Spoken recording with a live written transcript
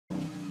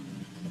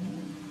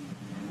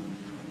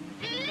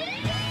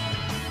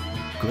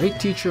Great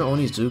Teacher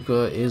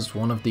Onizuka is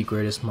one of the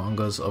greatest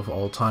mangas of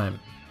all time.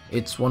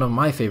 It's one of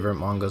my favorite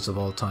mangas of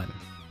all time.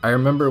 I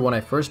remember when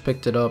I first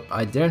picked it up,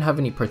 I didn't have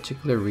any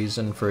particular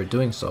reason for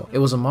doing so. It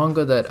was a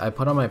manga that I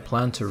put on my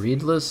plan to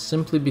read list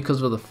simply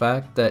because of the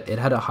fact that it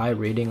had a high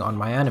rating on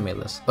my anime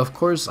list. Of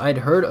course, I'd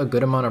heard a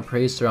good amount of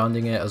praise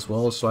surrounding it as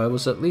well, so I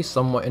was at least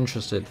somewhat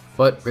interested.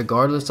 But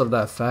regardless of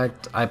that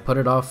fact, I put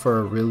it off for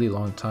a really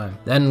long time.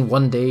 Then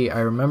one day, I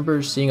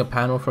remember seeing a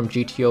panel from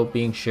GTO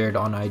being shared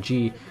on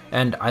IG,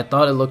 and I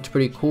thought it looked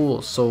pretty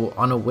cool, so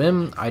on a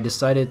whim, I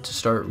decided to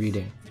start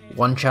reading.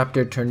 One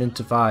chapter turned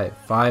into 5,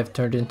 5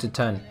 turned into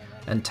 10,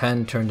 and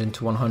 10 turned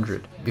into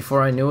 100.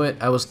 Before I knew it,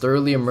 I was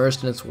thoroughly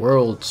immersed in its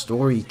world,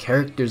 story,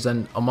 characters,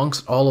 and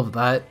amongst all of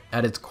that,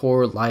 at its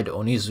core lied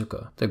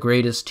Onizuka, the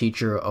greatest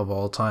teacher of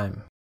all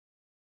time.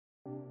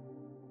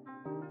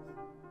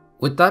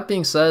 With that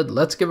being said,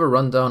 let's give a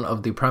rundown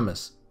of the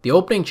premise. The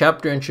opening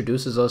chapter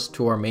introduces us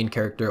to our main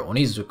character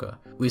Onizuka.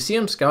 We see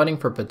him scouting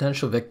for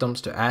potential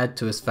victims to add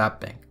to his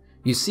fat bank.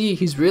 You see,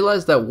 he's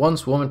realized that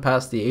once women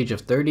pass the age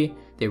of 30,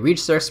 they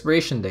reach their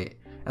expiration date,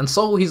 and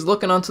so he's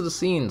looking onto the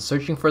scene,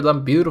 searching for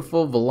them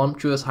beautiful,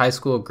 voluptuous high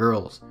school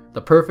girls,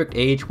 the perfect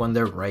age when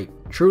they're ripe.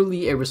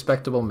 Truly a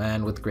respectable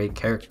man with great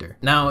character.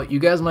 Now, you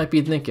guys might be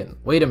thinking,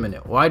 wait a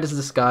minute, why does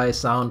this guy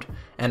sound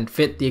and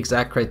fit the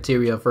exact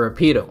criteria for a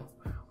pedo?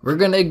 We're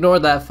gonna ignore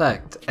that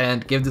fact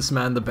and give this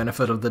man the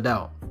benefit of the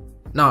doubt.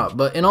 Nah,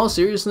 but in all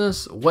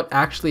seriousness, what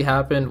actually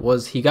happened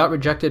was he got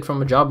rejected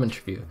from a job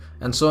interview,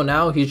 and so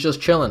now he's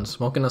just chilling,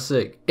 smoking a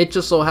cig. It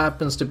just so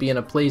happens to be in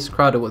a place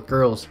crowded with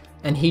girls,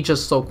 and he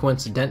just so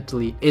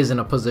coincidentally is in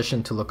a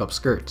position to look up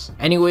skirts.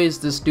 Anyways,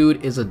 this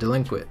dude is a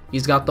delinquent.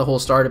 He's got the whole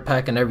starter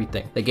pack and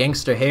everything. The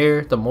gangster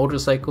hair, the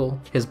motorcycle,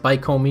 his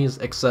bike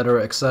homies,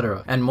 etc,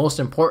 etc. And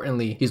most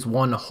importantly, he's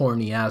one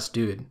horny ass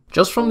dude.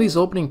 Just from these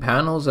opening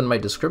panels and my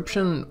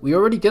description, we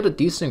already get a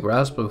decent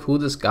grasp of who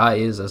this guy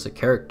is as a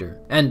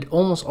character. And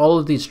almost all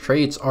of these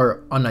traits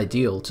are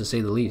unideal, to say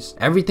the least.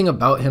 Everything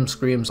about him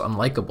screams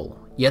unlikable.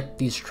 Yet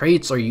these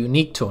traits are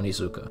unique to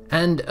Onizuka.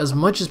 And as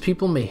much as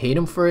people may hate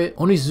him for it,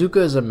 Onizuka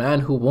is a man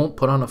who won't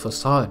put on a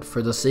facade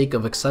for the sake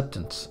of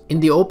acceptance. In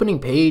the opening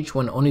page,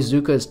 when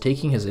Onizuka is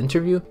taking his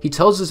interview, he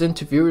tells his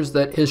interviewers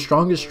that his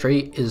strongest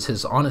trait is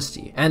his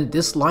honesty. And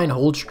this line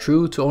holds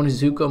true to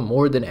Onizuka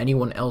more than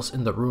anyone else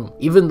in the room.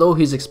 Even though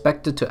he's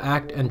expected to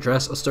act and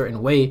dress a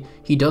certain way,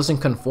 he doesn't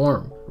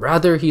conform.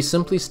 Rather, he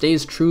simply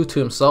stays true to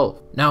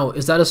himself. Now,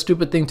 is that a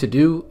stupid thing to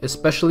do,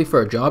 especially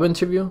for a job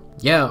interview?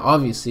 Yeah,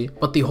 obviously,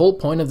 but the whole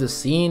point of the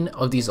scene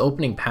of these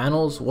opening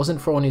panels wasn't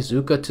for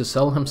Onizuka to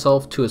sell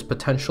himself to his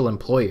potential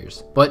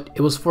employers, but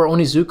it was for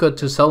Onizuka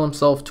to sell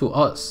himself to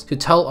us, to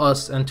tell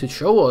us and to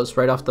show us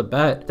right off the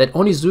bat that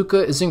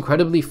Onizuka is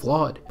incredibly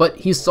flawed, but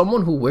he's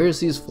someone who wears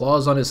these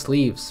flaws on his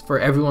sleeves for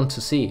everyone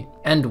to see.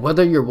 And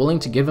whether you're willing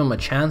to give him a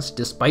chance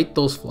despite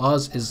those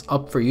flaws is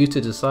up for you to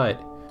decide.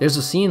 There's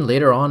a scene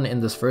later on in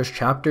this first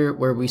chapter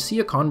where we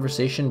see a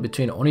conversation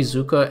between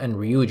Onizuka and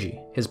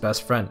Ryuji, his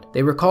best friend.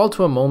 They recall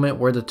to a moment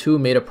where the two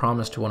made a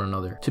promise to one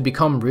another, to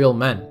become real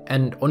men,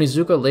 and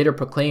Onizuka later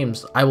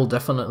proclaims, "I will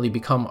definitely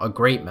become a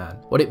great man."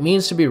 What it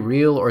means to be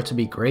real or to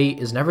be great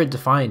is never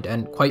defined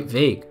and quite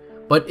vague,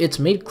 but it's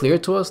made clear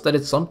to us that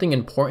it's something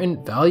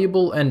important,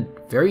 valuable, and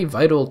very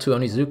vital to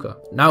Onizuka.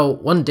 Now,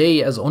 one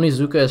day as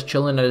Onizuka is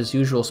chilling at his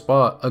usual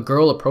spot, a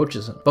girl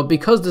approaches him. But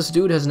because this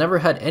dude has never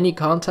had any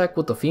contact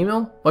with a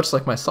female, much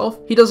like myself,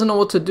 he doesn't know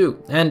what to do,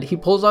 and he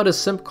pulls out his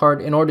simp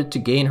card in order to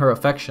gain her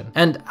affection.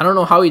 And I don't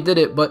know how he did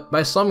it, but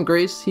by some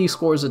grace, he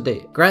scores a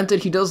date.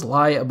 Granted, he does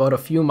lie about a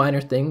few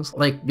minor things,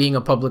 like being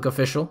a public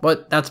official,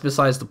 but that's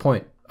besides the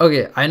point.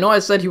 Okay, I know I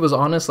said he was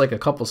honest like a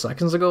couple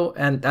seconds ago,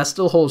 and that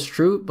still holds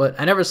true, but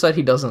I never said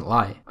he doesn't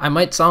lie. I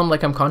might sound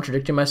like I'm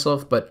contradicting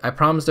myself, but I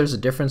promise there's a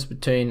difference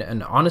between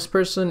an honest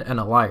person and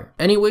a liar.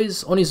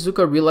 Anyways,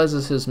 Onizuka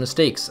realizes his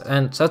mistakes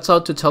and sets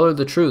out to tell her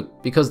the truth,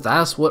 because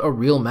that's what a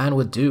real man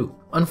would do.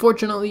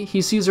 Unfortunately, he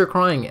sees her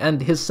crying,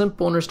 and his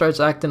simp owner starts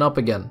acting up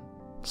again.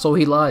 So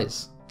he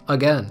lies.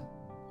 Again.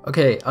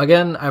 Okay,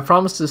 again, I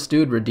promise this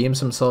dude redeems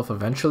himself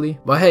eventually,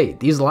 but hey,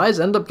 these lies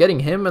end up getting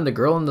him and the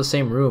girl in the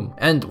same room,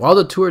 and while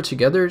the two are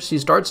together, she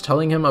starts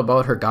telling him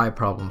about her guy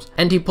problems,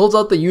 and he pulls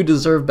out the "you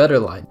deserve better"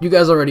 line. You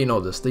guys already know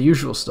this, the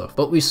usual stuff,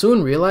 but we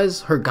soon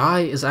realize her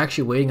guy is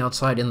actually waiting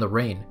outside in the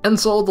rain, and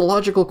so the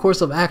logical course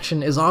of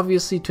action is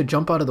obviously to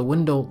jump out of the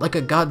window like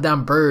a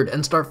goddamn bird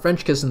and start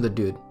French kissing the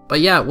dude. But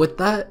yeah, with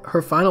that,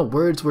 her final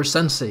words were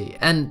 "sensei,"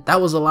 and that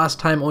was the last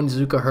time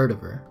Onizuka heard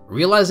of her.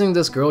 Realizing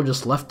this girl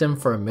just left him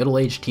for a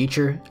middle-aged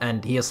teacher,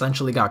 and he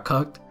essentially got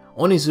cucked,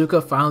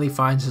 Onizuka finally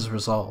finds his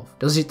resolve.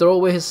 Does he throw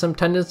away his simp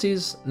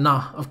tendencies?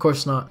 Nah, of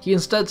course not. He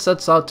instead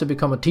sets out to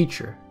become a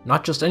teacher.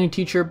 Not just any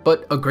teacher,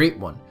 but a great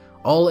one.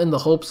 all in the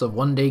hopes of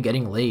one day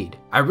getting laid.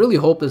 I really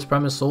hope this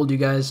premise sold you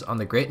guys on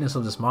the greatness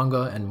of this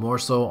manga, and more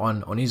so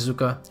on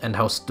Onizuka and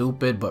how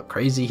stupid but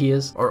crazy he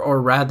is,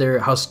 or rather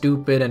how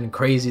stupid and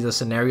crazy the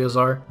scenarios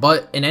are.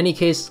 But in any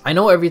case, I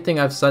know everything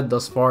I've said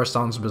thus far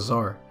sounds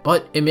bizarre,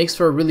 but it makes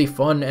for a really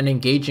fun and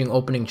engaging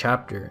opening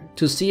chapter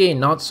to see a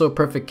not so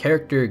perfect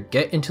character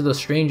get into the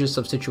strangest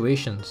of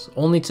situations,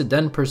 only to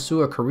then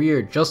pursue a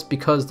career just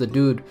because the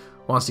dude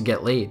wants to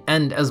get laid.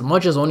 And as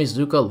much as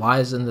Onizuka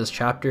lies in this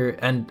chapter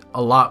and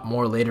a lot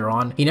more later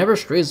on, he never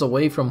strays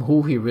away from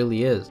who he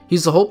really is.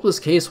 He's a hopeless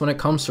case when it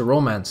comes to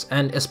romance,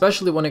 and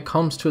especially when it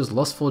comes to his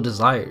lustful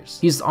desires.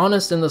 He's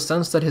honest in the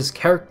sense that his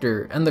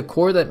character and the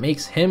core that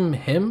makes him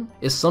him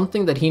is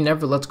something that he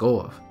never lets go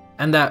of.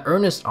 And that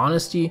earnest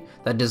honesty,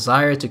 that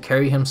desire to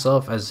carry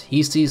himself as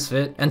he sees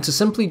fit, and to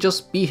simply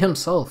just be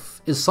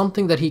himself, is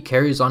something that he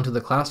carries onto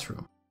the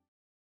classroom.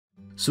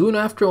 Soon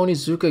after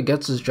Onizuka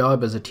gets his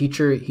job as a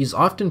teacher, he's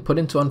often put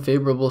into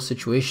unfavorable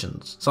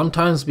situations,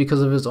 sometimes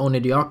because of his own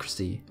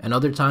idiocracy, and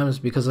other times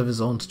because of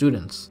his own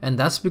students. And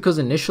that's because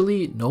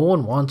initially, no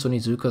one wants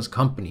Onizuka's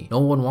company, no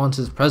one wants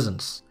his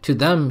presence. To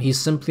them, he's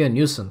simply a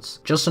nuisance,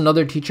 just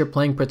another teacher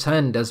playing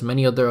pretend as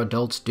many other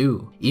adults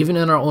do. Even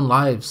in our own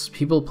lives,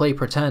 people play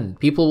pretend.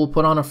 People will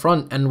put on a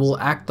front and will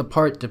act the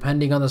part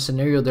depending on the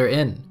scenario they're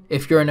in.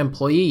 If you're an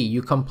employee,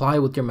 you comply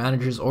with your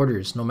manager's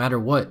orders no matter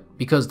what,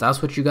 because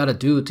that's what you gotta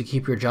do to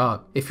keep your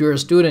job. If you're a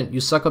student, you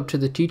suck up to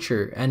the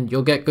teacher and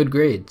you'll get good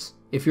grades.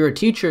 If you're a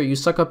teacher, you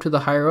suck up to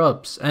the higher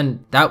ups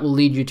and that will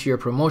lead you to your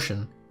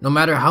promotion. No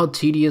matter how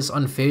tedious,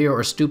 unfair,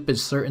 or stupid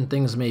certain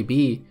things may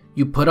be,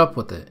 you put up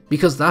with it,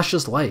 because that's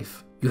just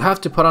life. You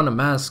have to put on a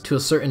mask to a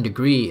certain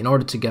degree in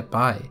order to get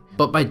by,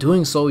 but by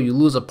doing so you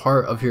lose a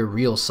part of your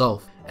real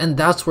self. And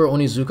that's where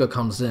Onizuka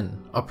comes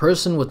in, a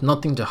person with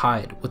nothing to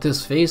hide, with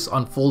his face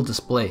on full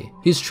display.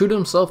 He's true to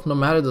himself no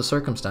matter the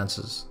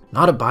circumstances,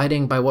 not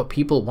abiding by what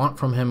people want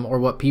from him or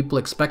what people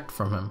expect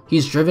from him.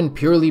 He's driven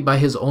purely by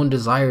his own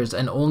desires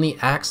and only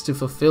acts to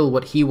fulfill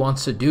what he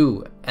wants to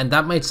do, and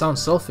that might sound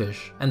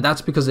selfish, and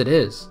that's because it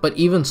is. But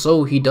even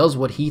so, he does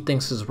what he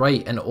thinks is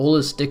right and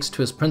always sticks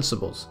to his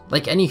principles.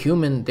 Like any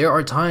human, there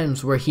are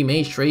times where he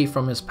may stray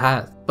from his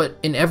path, but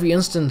in every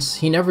instance,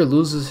 he never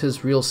loses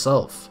his real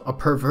self, a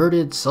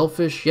perverted,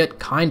 selfish, yet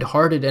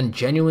kind-hearted and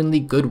genuinely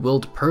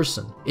good-willed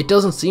person. It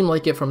doesn't seem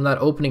like it from that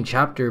opening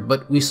chapter,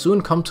 but we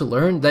soon come to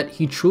learn that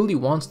he truly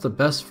wants the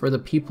best for the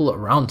people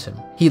around him.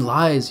 He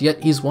lies,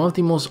 yet he's one of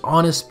the most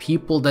honest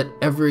people that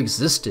ever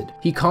existed.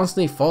 He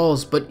constantly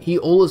falls, but he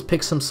always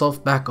picks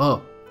himself back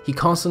up. He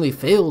constantly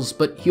fails,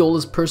 but he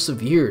always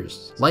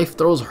perseveres. Life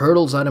throws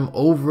hurdles at him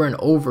over and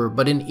over,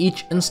 but in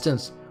each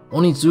instance,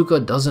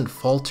 Onizuka doesn't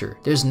falter.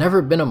 There's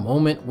never been a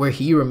moment where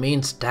he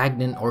remains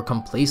stagnant or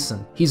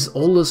complacent. He's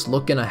always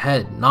looking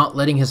ahead, not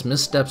letting his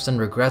missteps and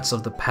regrets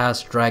of the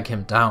past drag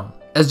him down.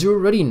 As you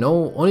already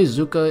know,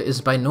 Onizuka is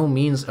by no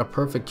means a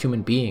perfect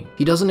human being.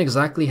 He doesn't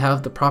exactly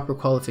have the proper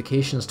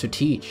qualifications to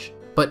teach,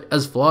 but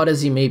as flawed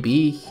as he may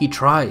be, he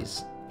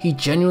tries. He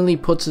genuinely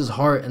puts his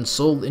heart and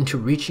soul into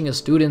reaching his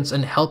students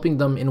and helping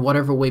them in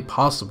whatever way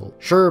possible.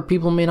 Sure,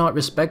 people may not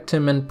respect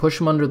him and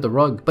push him under the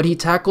rug, but he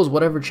tackles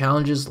whatever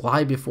challenges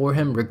lie before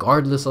him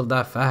regardless of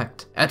that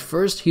fact. At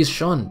first, he's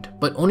shunned,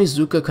 but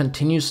Onizuka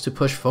continues to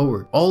push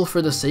forward, all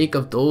for the sake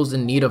of those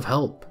in need of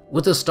help.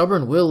 With a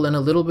stubborn will and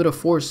a little bit of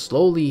force,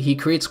 slowly he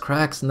creates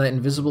cracks in that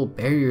invisible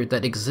barrier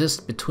that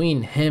exists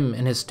between him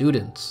and his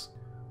students.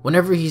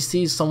 Whenever he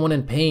sees someone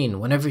in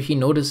pain, whenever he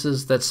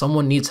notices that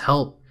someone needs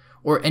help,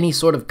 or any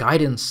sort of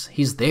guidance,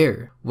 he's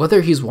there. Whether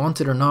he's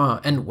wanted or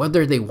not, and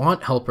whether they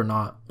want help or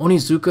not,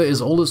 Onizuka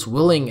is always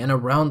willing and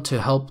around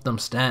to help them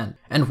stand.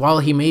 And while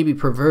he may be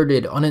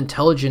perverted,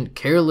 unintelligent,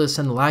 careless,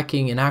 and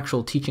lacking in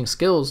actual teaching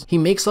skills, he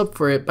makes up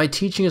for it by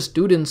teaching his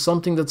students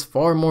something that's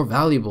far more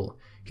valuable.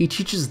 He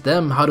teaches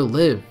them how to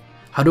live,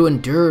 how to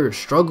endure,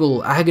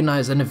 struggle,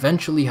 agonize, and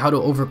eventually how to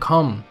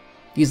overcome.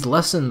 These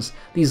lessons,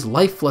 these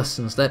life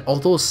lessons that,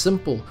 although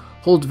simple,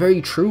 hold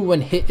very true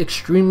and hit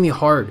extremely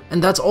hard,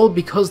 and that's all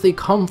because they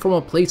come from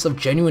a place of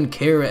genuine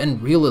care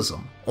and realism.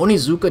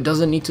 Onizuka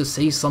doesn't need to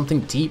say something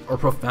deep or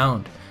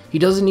profound. He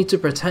doesn't need to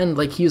pretend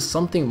like he is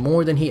something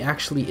more than he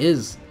actually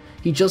is.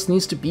 He just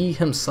needs to be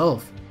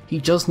himself. He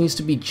just needs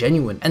to be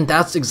genuine, and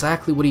that's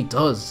exactly what he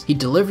does. He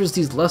delivers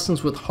these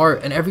lessons with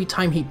heart, and every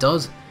time he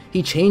does,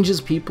 he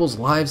changes people's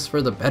lives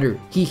for the better.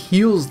 He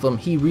heals them,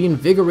 he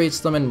reinvigorates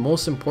them, and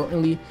most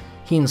importantly,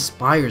 he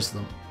inspires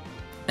them.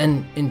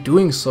 And in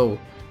doing so,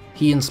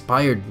 he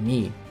inspired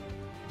me.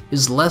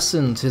 His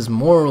lessons, his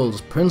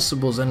morals,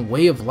 principles, and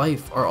way of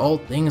life are all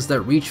things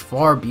that reach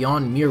far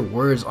beyond mere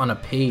words on a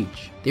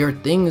page. They are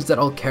things that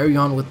I'll carry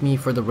on with me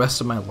for the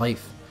rest of my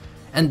life.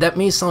 And that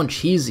may sound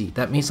cheesy,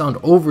 that may sound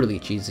overly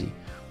cheesy,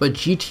 but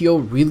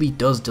GTO really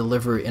does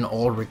deliver in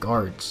all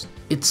regards.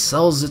 It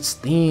sells its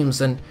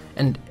themes and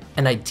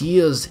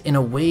ideas in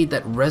a way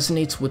that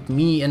resonates with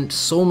me and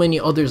so many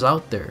others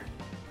out there.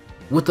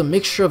 With a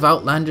mixture of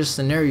outlandish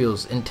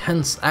scenarios,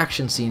 intense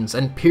action scenes,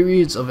 and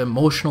periods of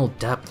emotional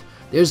depth,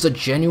 there's a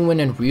genuine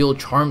and real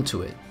charm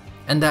to it.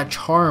 And that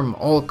charm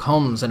all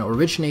comes and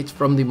originates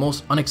from the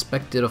most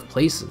unexpected of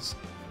places.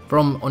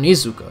 From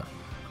Onizuka,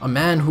 a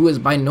man who is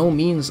by no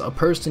means a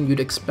person you'd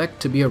expect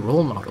to be a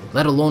role model,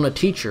 let alone a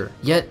teacher,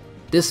 yet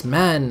this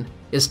man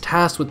is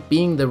tasked with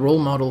being the role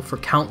model for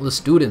countless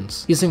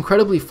students. He's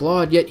incredibly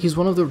flawed, yet he's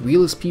one of the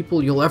realest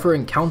people you'll ever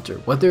encounter,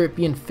 whether it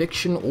be in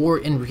fiction or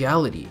in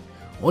reality.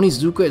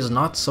 Onizuka is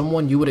not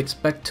someone you would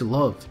expect to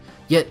love,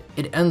 yet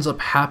it ends up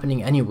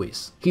happening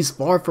anyways. He's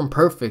far from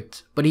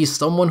perfect, but he's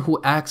someone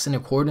who acts in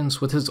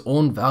accordance with his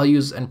own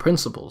values and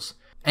principles.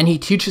 And he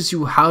teaches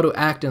you how to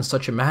act in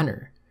such a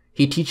manner.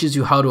 He teaches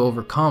you how to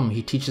overcome,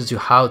 he teaches you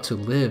how to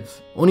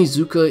live.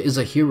 Onizuka is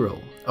a hero,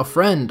 a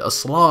friend, a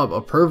slob, a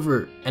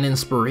pervert, an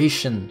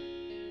inspiration.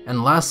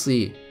 And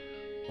lastly,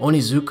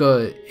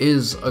 Onizuka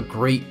is a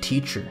great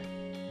teacher.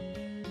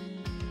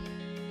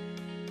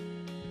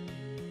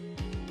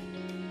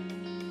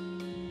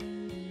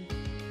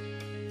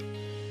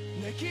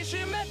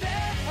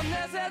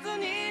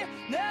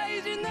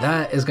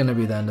 That is gonna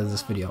be the end of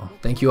this video.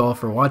 Thank you all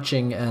for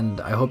watching,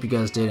 and I hope you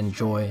guys did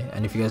enjoy.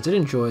 And if you guys did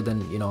enjoy,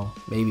 then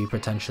maybe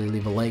potentially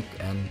leave a like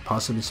and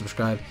possibly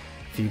subscribe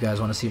if you guys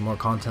want to see more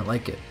content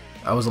like it.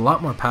 I was a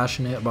lot more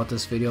passionate about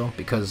this video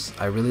because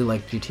I really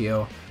like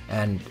GTO,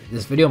 and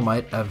this video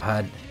might have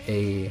had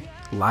a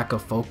lack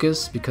of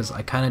focus because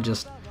I kind of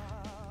just,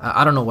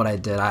 I don't know what I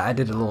did. I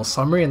did a little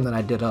summary and then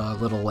I did a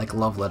little like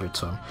love letter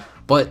to him.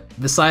 But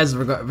besides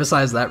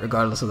that,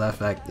 regardless of that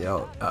fact,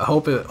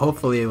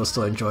 hopefully it was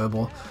still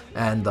enjoyable.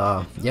 And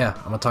yeah,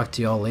 I'm gonna talk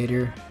to y'all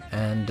later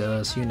and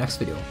see you next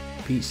video.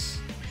 Peace.